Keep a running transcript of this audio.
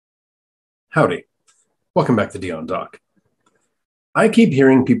Howdy. Welcome back to Dion Talk. I keep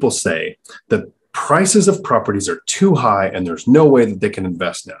hearing people say that prices of properties are too high and there's no way that they can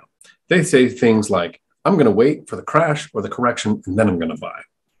invest now. They say things like, I'm going to wait for the crash or the correction and then I'm going to buy.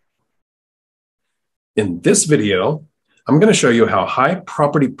 In this video, I'm going to show you how high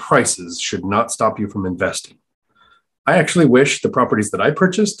property prices should not stop you from investing. I actually wish the properties that I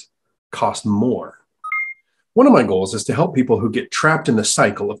purchased cost more. One of my goals is to help people who get trapped in the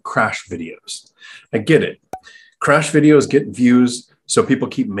cycle of crash videos. I get it. Crash videos get views, so people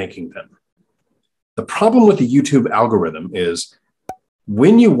keep making them. The problem with the YouTube algorithm is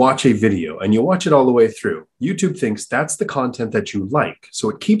when you watch a video and you watch it all the way through, YouTube thinks that's the content that you like, so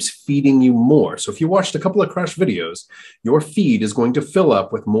it keeps feeding you more. So if you watched a couple of crash videos, your feed is going to fill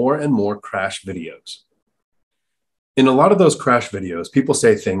up with more and more crash videos. In a lot of those crash videos, people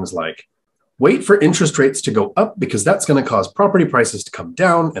say things like, wait for interest rates to go up because that's going to cause property prices to come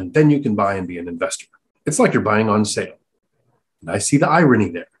down and then you can buy and be an investor. It's like you're buying on sale. And I see the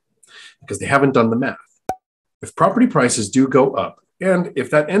irony there because they haven't done the math. If property prices do go up and if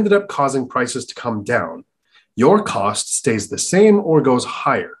that ended up causing prices to come down, your cost stays the same or goes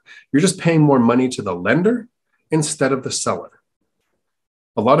higher. You're just paying more money to the lender instead of the seller.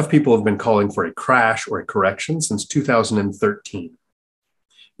 A lot of people have been calling for a crash or a correction since 2013.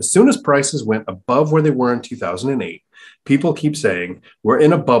 As soon as prices went above where they were in 2008, people keep saying, we're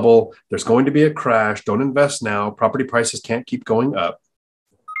in a bubble, there's going to be a crash, don't invest now, property prices can't keep going up.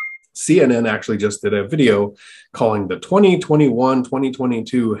 CNN actually just did a video calling the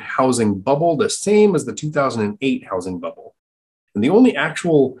 2021-2022 housing bubble the same as the 2008 housing bubble. And the only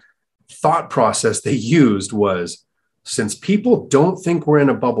actual thought process they used was, since people don't think we're in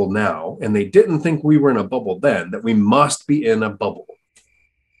a bubble now, and they didn't think we were in a bubble then, that we must be in a bubble.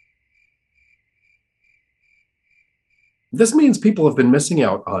 This means people have been missing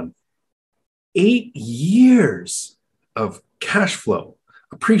out on 8 years of cash flow,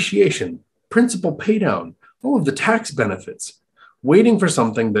 appreciation, principal paydown, all of the tax benefits, waiting for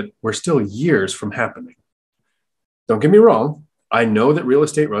something that we're still years from happening. Don't get me wrong. I know that real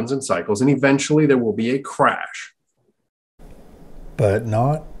estate runs in cycles and eventually there will be a crash. But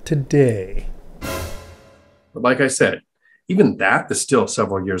not today. But like I said, even that is still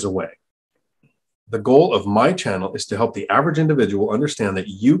several years away. The goal of my channel is to help the average individual understand that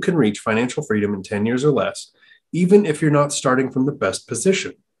you can reach financial freedom in 10 years or less, even if you're not starting from the best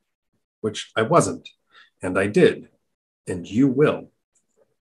position, which I wasn't, and I did, and you will.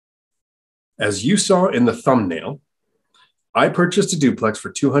 As you saw in the thumbnail, I purchased a duplex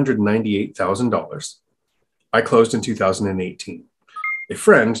for $298,000. I closed in 2018. A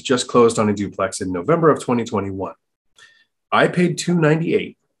friend just closed on a duplex in November of 2021. I paid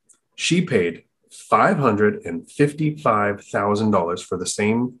 $298,000. She paid $555,000 for the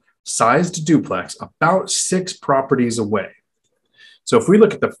same sized duplex about 6 properties away. So if we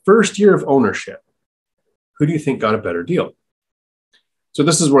look at the first year of ownership, who do you think got a better deal? So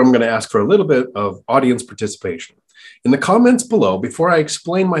this is where I'm going to ask for a little bit of audience participation. In the comments below, before I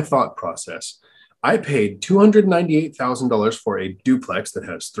explain my thought process, I paid $298,000 for a duplex that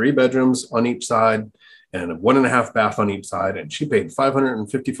has 3 bedrooms on each side and a 1.5 bath on each side. And she paid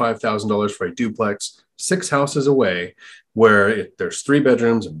 $555,000 for a duplex 6 houses away where there's 3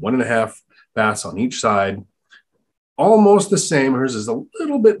 bedrooms and 1.5 baths on each side. Almost the same. Hers is a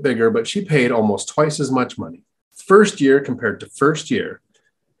little bit bigger, but she paid almost twice as much money. First year compared to first year.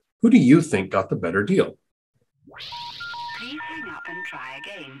 Who do you think got the better deal? Please hang up and try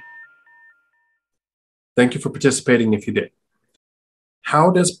again. Thank you for participating if you did.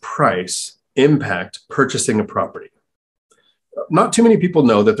 How does price impact purchasing a property? Not too many people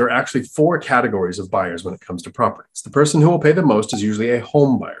know that there are actually 4 categories of buyers when it comes to properties. The person who will pay the most is usually a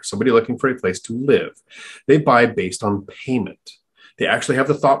home buyer, somebody looking for a place to live. They buy based on payment. They actually have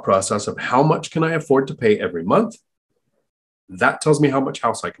the thought process of how much can I afford to pay every month? That tells me how much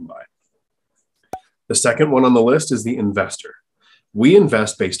house I can buy. The second one on the list is the investor. We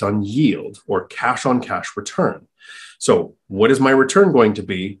invest based on yield or cash on cash return. So what is my return going to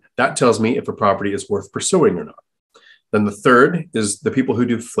be? That tells me if a property is worth pursuing or not. Then the third is the people who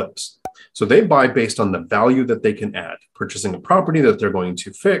do flips. So they buy based on the value that they can add, purchasing a property that they're going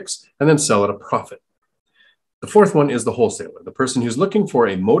to fix and then sell at a profit. The fourth one is the wholesaler, the person who's looking for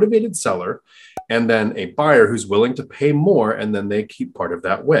a motivated seller and then a buyer who's willing to pay more, and then they keep part of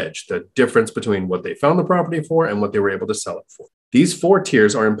that wedge, the difference between what they found the property for and what they were able to sell it for. These 4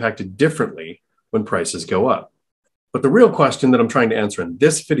 tiers are impacted differently when prices go up. But the real question that I'm trying to answer in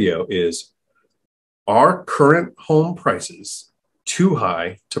this video is, are current home prices too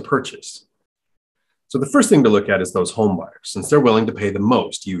high to purchase? So the first thing to look at is those home buyers, since they're willing to pay the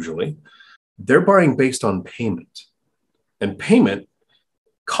most usually. they're buying based on payment. And payment,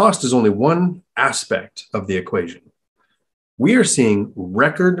 cost is only one aspect of the equation. We are seeing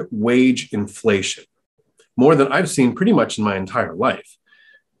record wage inflation, more than I've seen pretty much in my entire life.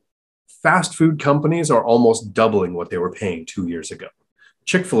 Fast food companies are almost doubling what they were paying 2 years ago.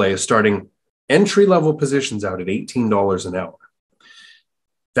 Chick-fil-A is starting entry-level positions out at $18 an hour.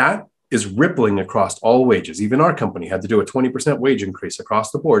 That is rippling across all wages. Even our company had to do a 20% wage increase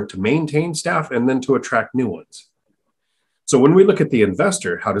across the board to maintain staff and then to attract new ones. So when we look at the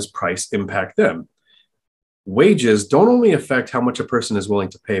investor, how does price impact them? Wages don't only affect how much a person is willing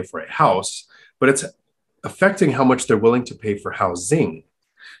to pay for a house, but it's affecting how much they're willing to pay for housing.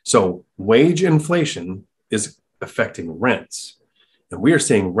 So wage inflation is affecting rents. And we are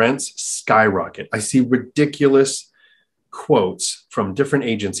seeing rents skyrocket. I see ridiculous quotes from different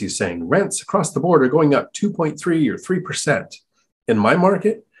agencies saying rents across the board are going up 2.3 or 3%. In my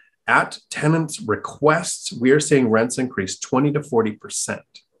market, at tenants' requests, we are seeing rents increase 20 to 40%.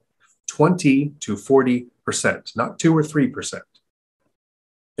 20 to 40%, not 2 or 3%.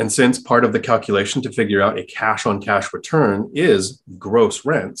 And since part of the calculation to figure out a cash-on-cash return is gross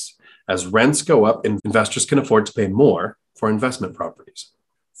rents, as rents go up, investors can afford to pay more for investment properties.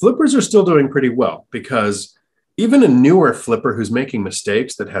 Flippers are still doing pretty well because even a newer flipper who's making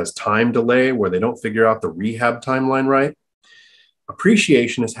mistakes that has time delay where they don't figure out the rehab timeline right,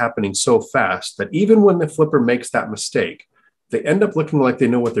 appreciation is happening so fast that even when the flipper makes that mistake, they end up looking like they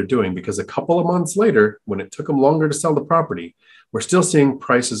know what they're doing because a couple of months later, when it took them longer to sell the property, we're still seeing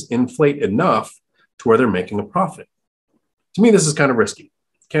prices inflate enough to where they're making a profit. To me, this is kind of risky.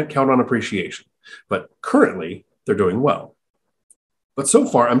 Can't count on appreciation, but currently they're doing well. But so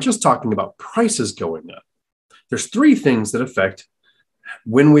far, I'm just talking about prices going up. There's 3 things that affect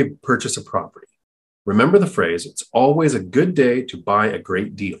when we purchase a property. Remember the phrase, it's always a good day to buy a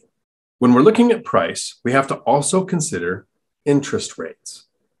great deal. When we're looking at price, we have to also consider interest rates.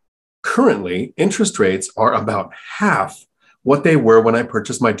 Currently, interest rates are about half what they were when I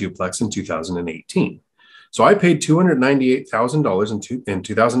purchased my duplex in 2018. So I paid $298,000 in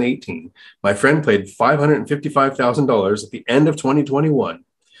 2018. My friend paid $555,000 at the end of 2021.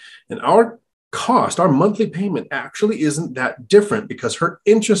 And our cost, our monthly payment actually isn't that different because her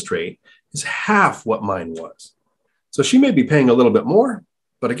interest rate is half what mine was. So she may be paying a little bit more,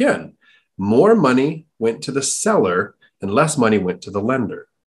 but again, more money went to the seller and less money went to the lender.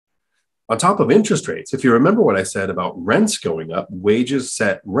 On top of interest rates, if you remember what I said about rents going up, wages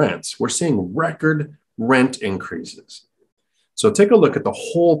set rents, we're seeing record rent increases. So take a look at the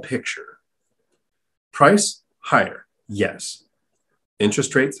whole picture. Price higher, yes.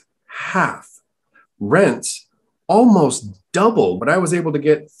 Interest rates half. Rents almost double what I was able to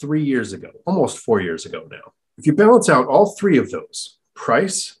get 3 years ago, almost 4 years ago now. If you balance out all 3 of those,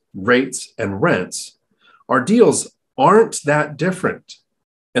 price, rates, and rents, our deals aren't that different.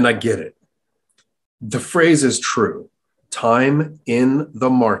 And I get it. The phrase is true. Time in the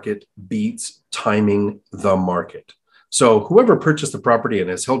market beats timing the market. So whoever purchased the property and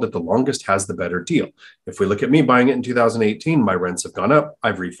has held it the longest has the better deal. If we look at me buying it in 2018, my rents have gone up.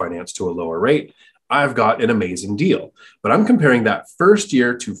 I've refinanced to a lower rate. I've got an amazing deal. But I'm comparing that first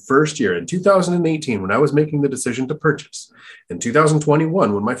year to first year. In 2018, when I was making the decision to purchase, in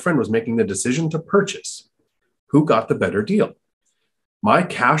 2021, when my friend was making the decision to purchase, who got the better deal? My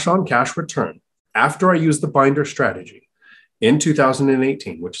cash-on-cash return, after I used the binder strategy in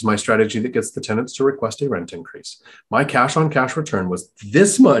 2018, which is my strategy that gets the tenants to request a rent increase, my cash-on-cash return was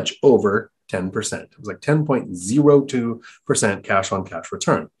this much over 10%. It was like 10.02% cash-on-cash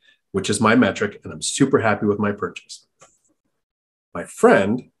return, which is my metric, and I'm super happy with my purchase. My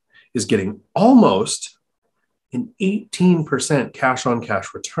friend is getting almost an 18%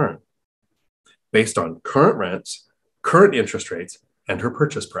 cash-on-cash return based on current rents, current interest rates, and her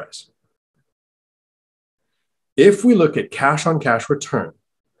purchase price. If we look at cash-on-cash return,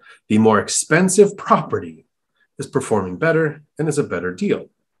 the more expensive property is performing better and is a better deal.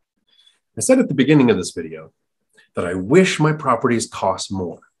 I said at the beginning of this video that I wish my properties cost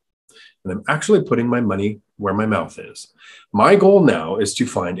more. And I'm actually putting my money where my mouth is. My goal now is to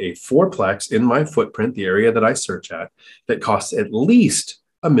find a 4-plex in my footprint, the area that I search at, that costs at least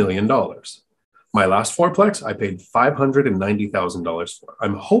 $1 million. My last 4-plex, I paid $590,000 for.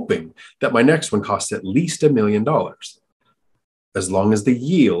 I'm hoping that my next one costs at least $1 million, as long as the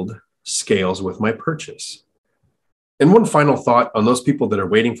yield scales with my purchase. And one final thought on those people that are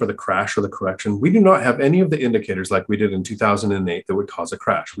waiting for the crash or the correction. We do not have any of the indicators like we did in 2008 that would cause a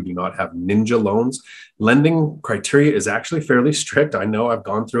crash. We do not have ninja loans. Lending criteria is actually fairly strict. I know I've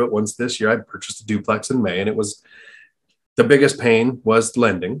gone through it once this year. I purchased a duplex in May, and it was the biggest pain was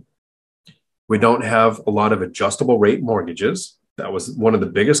lending. We don't have a lot of adjustable rate mortgages. That was one of the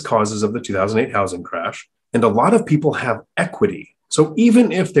biggest causes of the 2008 housing crash. And a lot of people have equity. So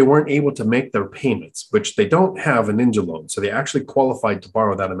even if they weren't able to make their payments, which they don't have a ninja loan, so they actually qualified to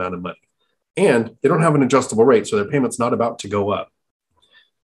borrow that amount of money, and they don't have an adjustable rate, so their payment's not about to go up.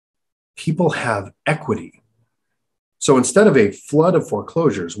 People have equity. So instead of a flood of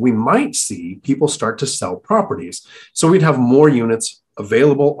foreclosures, we might see people start to sell properties. So we'd have more units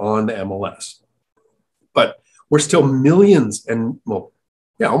available on the MLS. But we're still millions and,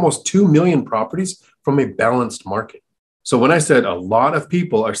 almost 2 million properties from a balanced market. So when I said a lot of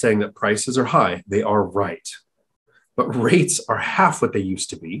people are saying that prices are high, they are right. But rates are half what they used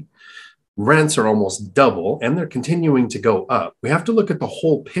to be. Rents are almost double, and they're continuing to go up. We have to look at the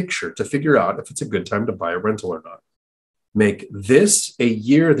whole picture to figure out if it's a good time to buy a rental or not. Make this a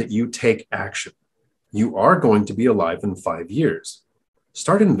year that you take action. You are going to be alive in 5 years.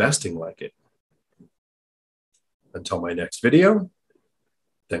 Start investing like it. Until my next video,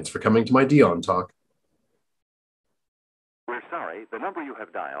 thanks for coming to my Dion Talk. We're sorry, the number you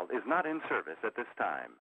have dialed is not in service at this time.